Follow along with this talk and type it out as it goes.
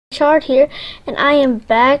Chart here, and I am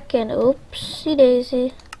back, and oopsie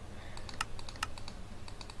daisy.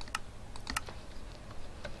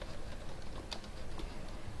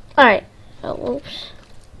 Alright, oh, oops.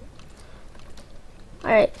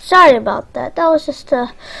 Alright, sorry about that. That was just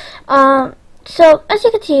so as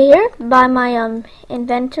you can see here by my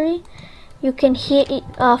inventory, you can hear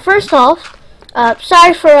first off,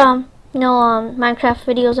 sorry for Minecraft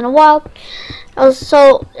videos in a while.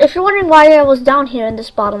 So if you're wondering why I was down here in this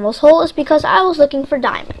bottomless hole, it's because I was looking for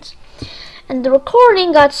diamonds. And the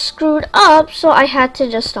recording got screwed up, so I had to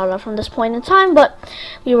just start off from this point in time, but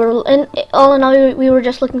we were all in all, we were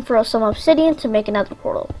just looking for some obsidian to make another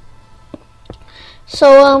portal.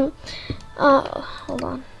 So hold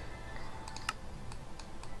on.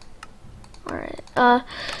 Alright,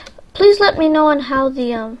 please let me know on how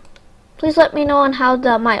the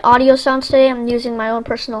my audio sounds today. I'm using my own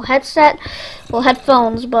personal headset, well,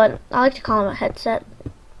 headphones, but I like to call them a headset.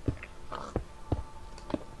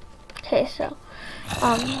 Okay, so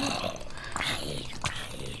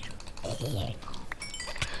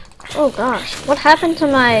oh gosh, what happened to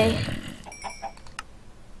my,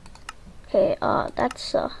 okay,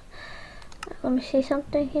 that's let me see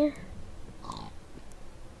something here.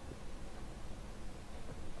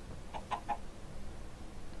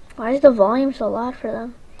 Why is the volume so loud for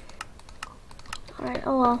them? Alright,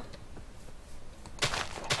 oh well.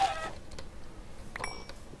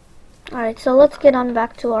 Alright, so let's get on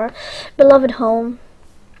back to our beloved home,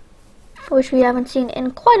 which we haven't seen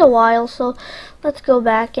in quite a while, so let's go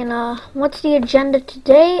back. And what's the agenda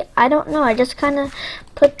today? I don't know. I just kind of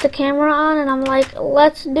put the camera on and I'm like,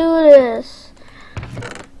 let's do this.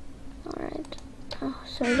 Alright,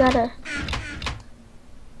 so we gotta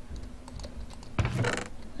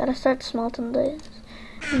start smelting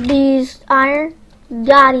these iron.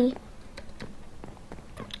 Gotti.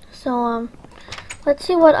 So let's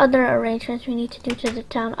see what other arrangements we need to do to the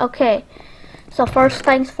town. Okay, so first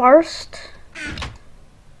things first,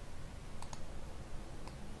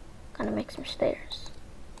 gotta make some stairs.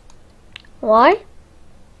 Why?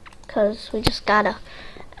 Because we just gotta.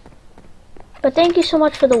 But thank you so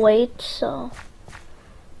much for the wait. So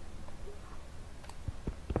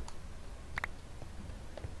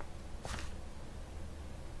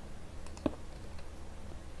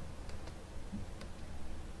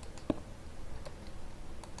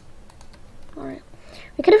alright,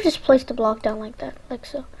 we could have just placed the block down like that, like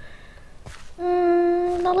so.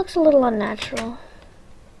 That looks a little unnatural.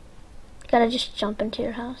 Gotta just jump into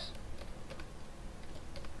your house.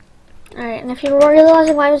 Alright, and if you were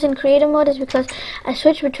realizing why I was in creative mode, is because I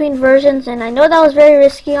switched between versions, and I know that was very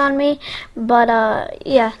risky on me, but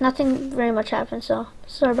yeah, nothing very much happened. So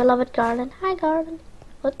this is our beloved garden. Hi garden.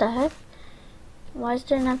 What the heck? Why is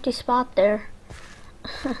there an empty spot there?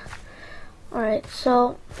 Alright,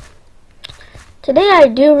 so today I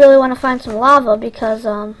do really want to find some lava because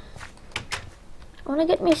I want to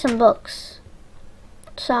get me some books.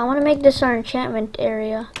 So I want to make this our enchantment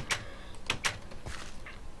area.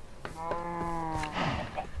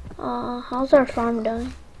 How's our farm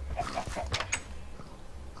doing?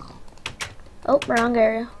 Oh, wrong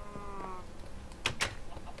area.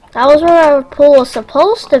 That was where our pool was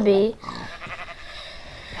supposed to be.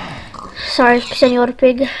 Sorry, Senor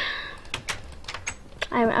Pig.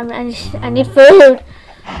 I need food.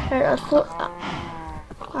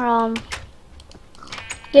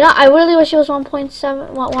 You know, I really wish it was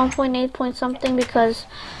 1.7, 1.8 point something, because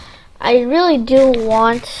I really do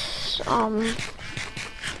want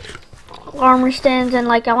armor stands, and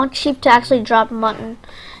like I want sheep to actually drop mutton,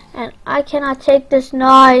 and I cannot take this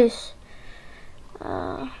noise.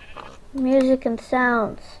 Music and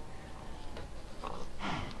sounds.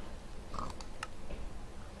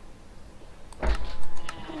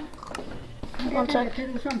 One sec.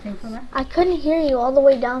 I couldn't hear you all the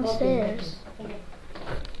way downstairs.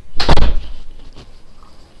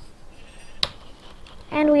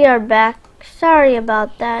 And we are back. Sorry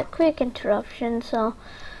about that quick interruption. So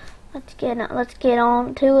let's get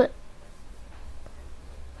on to it.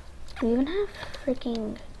 We even have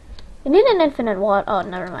freaking. We need an infinite water. Oh,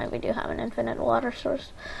 never mind. We do have an infinite water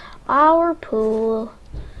source. Our pool.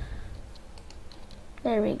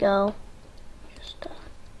 There we go. Just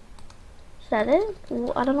is that it?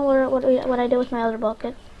 I don't know what I did with my other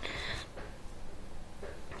bucket.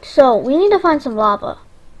 So we need to find some lava.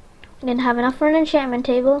 We didn't have enough for an enchantment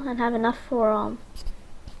table, and have enough for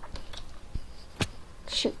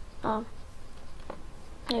shoot.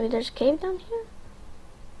 Maybe there's a cave down here.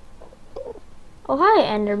 Oh hi,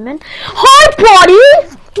 Enderman. Hi, buddy.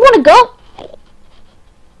 You wanna go?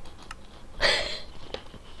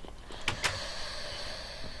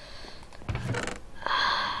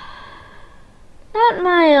 Not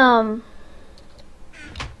my,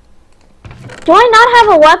 Do I not have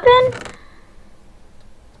a weapon?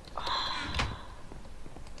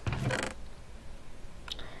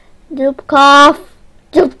 Dubkov!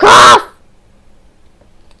 Dubkov!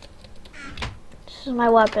 This is my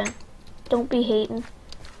weapon. Don't be hating.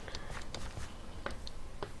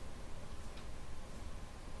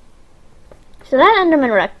 So that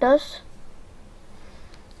Enderman wrecked us.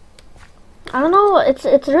 I don't know, it's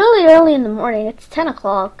really early in the morning. It's 10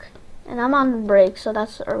 o'clock. And I'm on break, so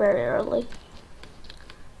that's very early.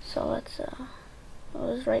 So let's, it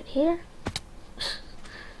was right here.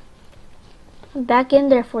 I'm back in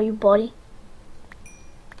there for you, buddy.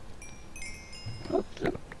 You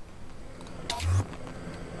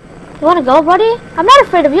wanna go, buddy? I'm not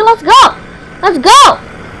afraid of you, let's go! Let's go!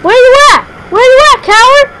 Where you at? Where you at,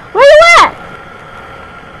 coward? Where you at?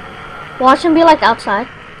 Watch him be like outside.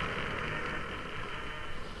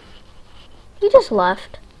 He just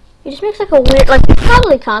left. He just makes like a weird, like he's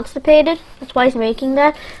probably constipated. That's why he's making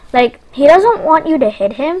that. Like he doesn't want you to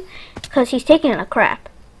hit him because he's taking a crap.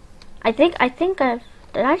 I think did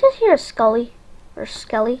I just hear a Scully or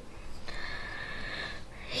Skelly?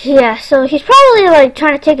 Yeah, so he's probably like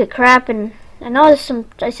trying to take a crap, and I know there's some.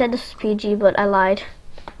 I said this is PG, but I lied.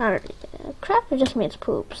 Crap just means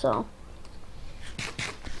poop, so.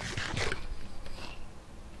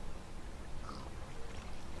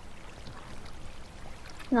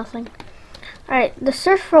 Nothing. Alright, the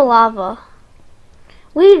search for lava.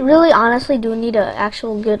 We really honestly do need an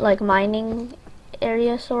actual good like mining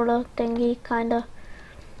area sort of thingy, kinda.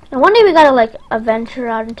 And one day we gotta like adventure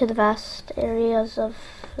out into the vast areas of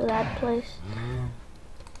that place.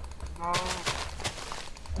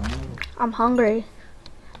 I'm hungry.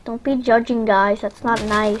 Don't be judging, guys. That's not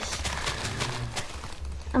nice.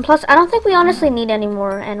 And plus, I don't think we honestly need any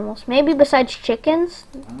more animals. Maybe besides chickens.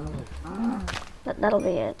 That'll be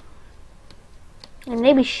it. And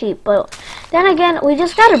maybe sheep, but then again, we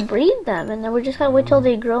just gotta breed them, and then we just gotta wait till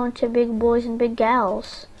they grow into big boys and big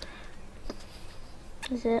gals.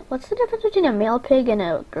 What's the difference between a male pig and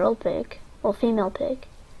a girl pig? Well, female pig.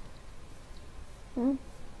 The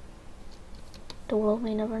world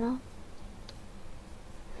may never know.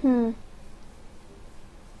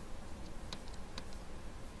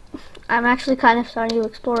 I'm actually kind of starting to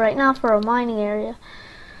explore right now for a mining area.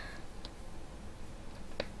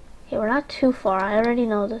 Okay, we're not too far. I already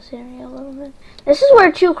know this area a little bit. This is where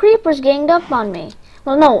 2 creepers ganged up on me.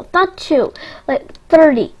 Well, no, not 2. Like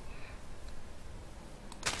 30.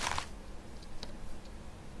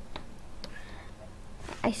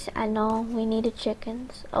 I know we needed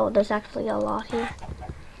chickens. Oh, there's actually a lot here.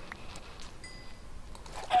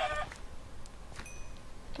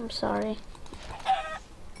 I'm sorry.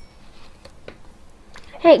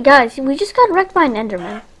 Hey guys, we just got wrecked by an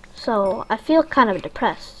Enderman. So I feel kind of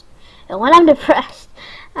depressed. And when I'm depressed,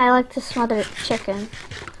 I like to smother chicken.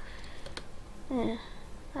 Yeah,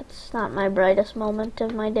 that's not my brightest moment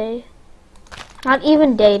of my day. Not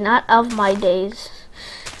even day, not of my days.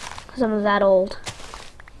 Because I'm that old.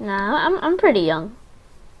 Nah, I'm pretty young.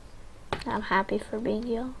 I'm happy for being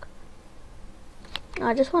young.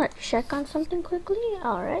 I just want to check on something quickly.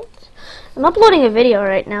 Alright. I'm uploading a video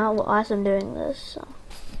right now as I'm doing this.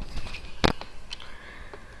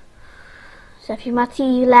 So if you might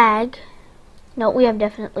see lag, no, we have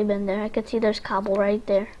definitely been there. I could see there's cobble right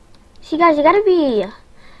there. See guys, you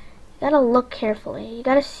gotta look carefully. You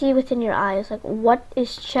gotta see within your eyes, like what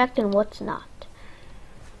is checked and what's not.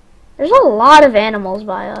 There's a lot of animals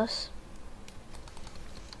by us.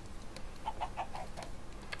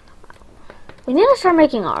 We need to start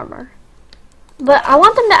making armor. But I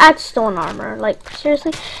want them to add stone armor. Like,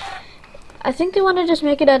 seriously. I think they want to just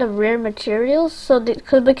make it out of rare materials, so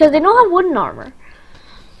because they don't have wooden armor.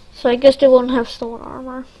 So I guess they won't have stone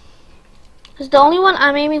armor. Because the only one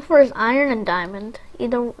I'm aiming for is iron and diamond.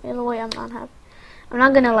 Either way, I'm not happy. I'm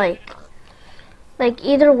not gonna like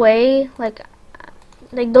either way, like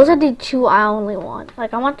those are the 2 I only want.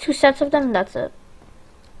 Like I want 2 sets of them, and that's it.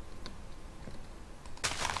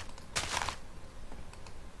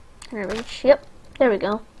 Can I reach? Yep, there we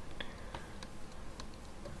go.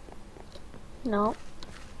 No.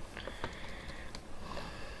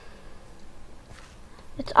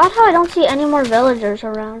 It's odd how I don't see any more villagers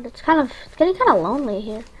around. It's getting kind of lonely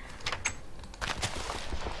here.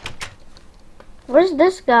 Where's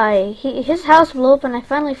this guy? His house blew up and I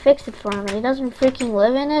finally fixed it for him and he doesn't freaking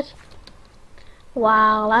live in it?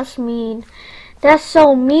 Wow, that's mean. That's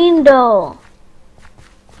so mean though.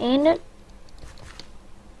 Ain't it?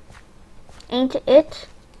 Ain't it?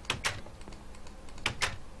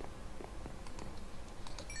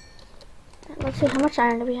 Let's see, how much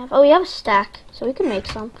iron do we have? Oh, we have a stack, so we can make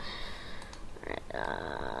some. Alright,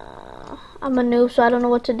 I'm a noob, so I don't know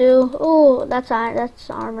what to do. Oh, that's iron. That's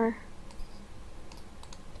armor.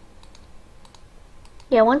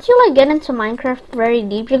 Yeah, once you like get into Minecraft very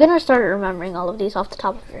deep, you're gonna start remembering all of these off the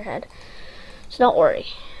top of your head. So don't worry.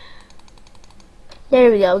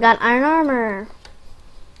 There we go. We got iron armor.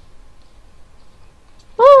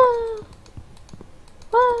 Woo!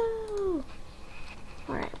 Woo!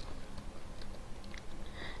 Alright.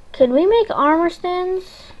 Could we make armor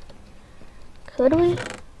stands? Could we?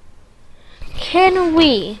 Can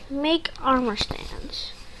we make armor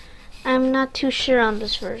stands? I'm not too sure on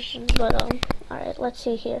this version, but alright, let's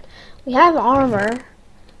see here. We have armor.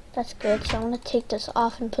 That's good. So I'm gonna take this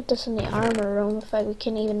off and put this in the armor room if we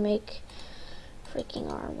can even make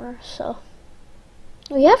freaking armor. So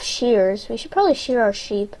we have shears. We should probably shear our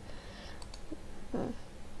sheep.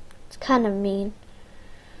 It's kind of mean.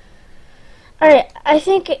 Alright, I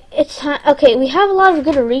think it's time. Okay, we have a lot of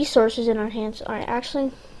good resources in our hands. Alright,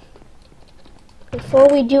 actually, before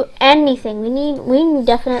we do anything, we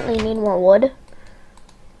definitely need more wood.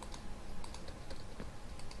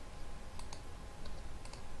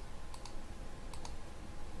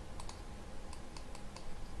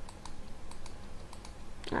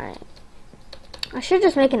 Alright. I should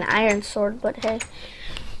just make an iron sword, but hey.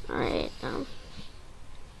 Alright,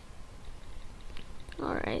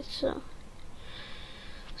 alright,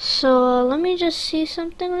 so let me just see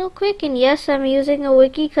something real quick. And yes, I'm using a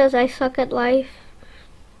wiki because I suck at life.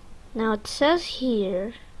 Now it says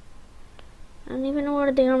here, I don't even know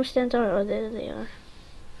where the armor stands are. Oh, there they are.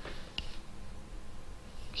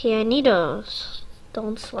 Okay, I need a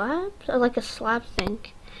stone slab, or like a slab thing.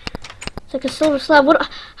 It's like a silver slab. What?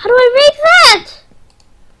 How do I make that?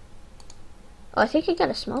 Oh, I think I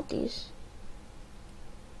gotta smelt these.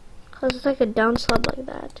 Cause it's like a down slab like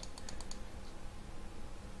that.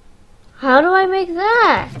 How do I make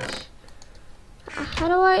that? How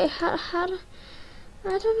do I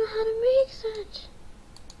don't know how to make that.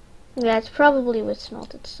 Yeah, it's probably with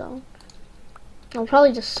smelted stone. No,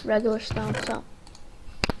 probably just regular stone, so.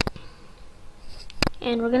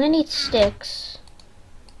 And we're gonna need sticks.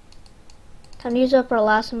 Time to use up our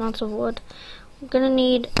last amounts of wood. We're gonna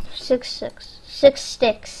need six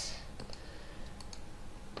sticks.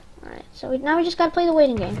 Alright, so now we just gotta play the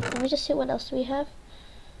waiting game. Let me just see what else we have.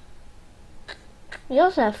 We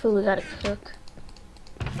also have food we gotta cook.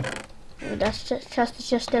 Ooh, that's chest is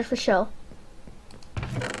just there for show.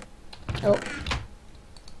 Oh.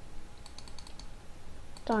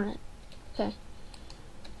 Darn it. Okay.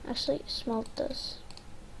 Actually, smelt this.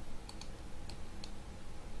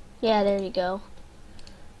 Yeah, there you go.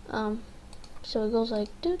 So it goes like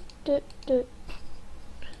doot doot doot.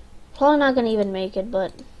 Probably not gonna even make it,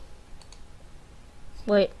 but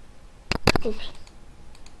wait. Oops.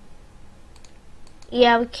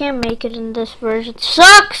 Yeah, we can't make it in this version.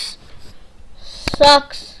 Sucks!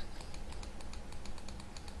 Sucks.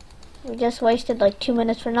 We just wasted like 2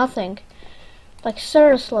 minutes for nothing. Like,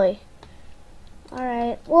 seriously.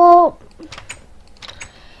 Alright, well.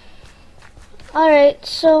 Alright,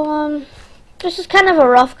 so, this is kind of a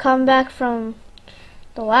rough comeback from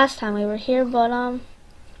the last time we were here, but,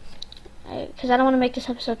 because I don't want to make this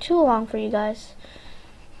episode too long for you guys.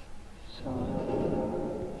 So.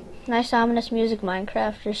 Nice ominous music,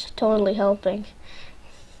 Minecraft. You're totally helping.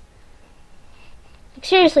 Like,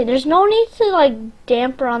 seriously, there's no need to like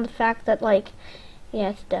damper on the fact that like,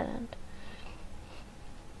 yeah, it's dead end.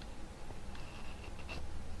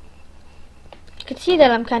 You can see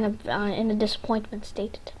that I'm kind of in a disappointment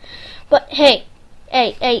state. But hey,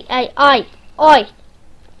 oi,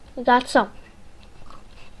 we got some.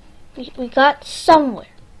 We got somewhere.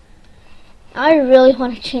 I really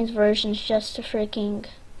want to change versions just to freaking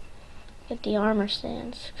get the armor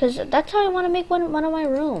stands, because that's how I want to make one of my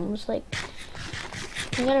rooms. Like,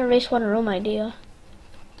 I'm gonna erase one room idea.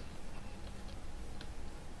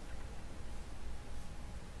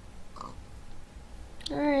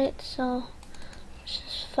 Alright, so let's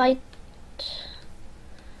just fight.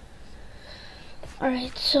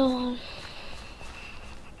 Alright, so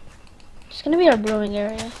it's gonna be our brewing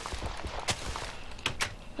area.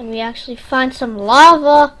 When we actually find some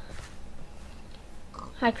lava.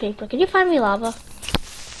 Hi, Creeper. Can you find me lava?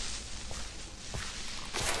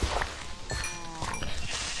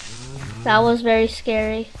 That was very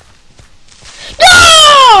scary.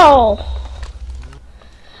 No!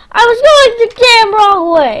 I was going the damn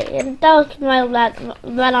wrong way, and that was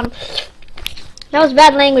that was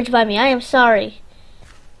bad language by me. I am sorry.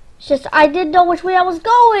 It's just I didn't know which way I was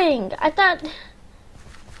going. I thought.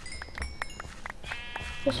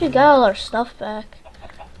 Guess we got all our stuff back.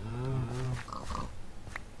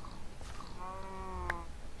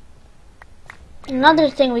 Another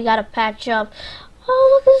thing we gotta patch up.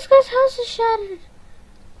 Oh, look, this guy's house is shattered.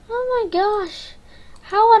 Oh my gosh.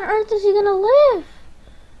 How on earth is he gonna live?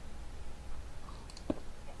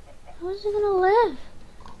 How is he gonna live?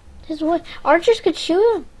 His archers could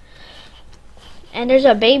shoot him. And there's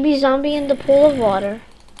a baby zombie in the pool of water.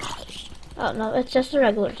 Oh no, it's just a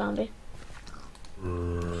regular zombie.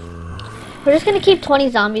 We're just gonna keep 20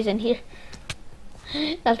 zombies in here.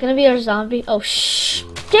 That's gonna be our zombie. Oh shh!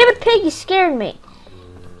 David Pig, you scared me.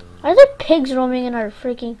 Why are there pigs roaming in our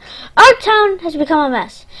freaking... Our town has become a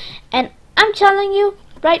mess. And I'm telling you,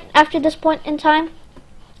 right after this point in time,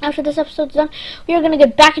 after this episode's done, we are going to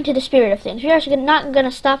get back into the spirit of things. We are not going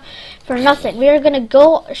to stop for nothing. We are going to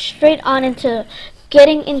go straight on into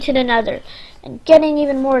getting into the nether and getting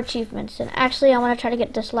even more achievements. And actually, I want to try to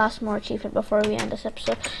get this last more achievement before we end this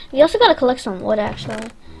episode. We also got to collect some wood, actually.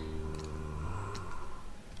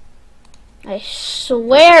 I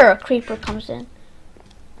swear a creeper comes in.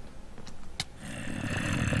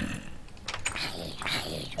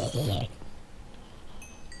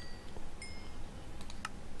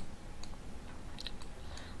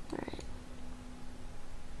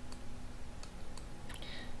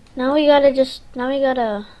 Now we can't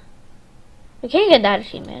get that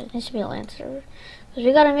achievement. It needs to be a Lancer. Because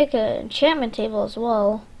we gotta make an enchantment table as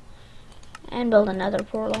well. And build another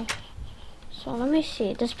portal. So let me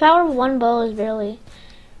see. This power of one bow is barely...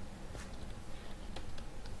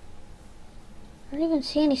 I don't even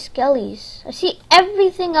see any skellies. I see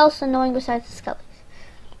everything else annoying besides the skellies.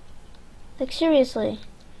 Like, seriously.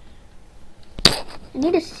 I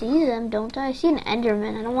need to see them, don't I? I see an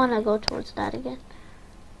Enderman. I don't want to go towards that again.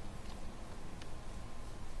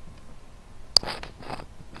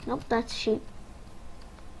 Nope, that's sheep.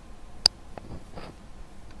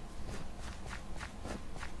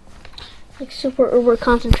 Like super uber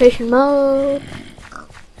concentration mode.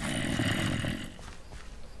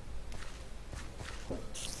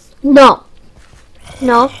 No.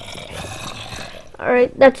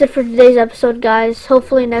 Alright, that's it for today's episode, guys.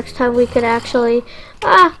 Hopefully next time we can actually...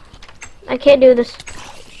 I can't do this.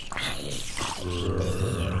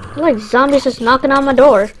 Like zombies just knocking on my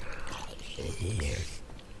door.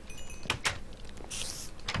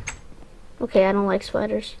 Okay, I don't like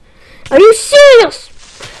spiders. Are you serious?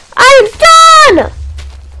 I am done!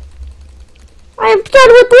 I am done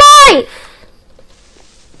with life!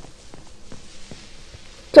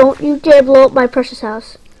 Don't you dare blow up my precious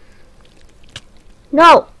house.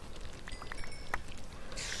 No!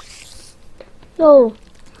 No.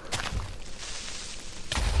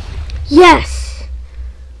 Yes!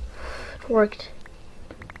 It worked.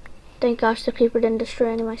 Thank gosh the creeper didn't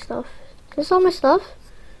destroy any of my stuff. Is this all my stuff?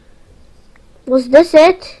 Was this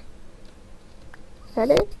it? Is that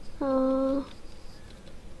it?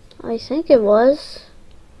 I think it was.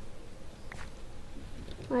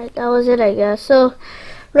 Alright, that was it, I guess. So,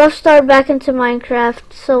 rough start back into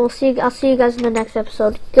Minecraft. So I'll see you guys in the next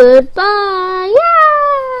episode. Goodbye! Yeah!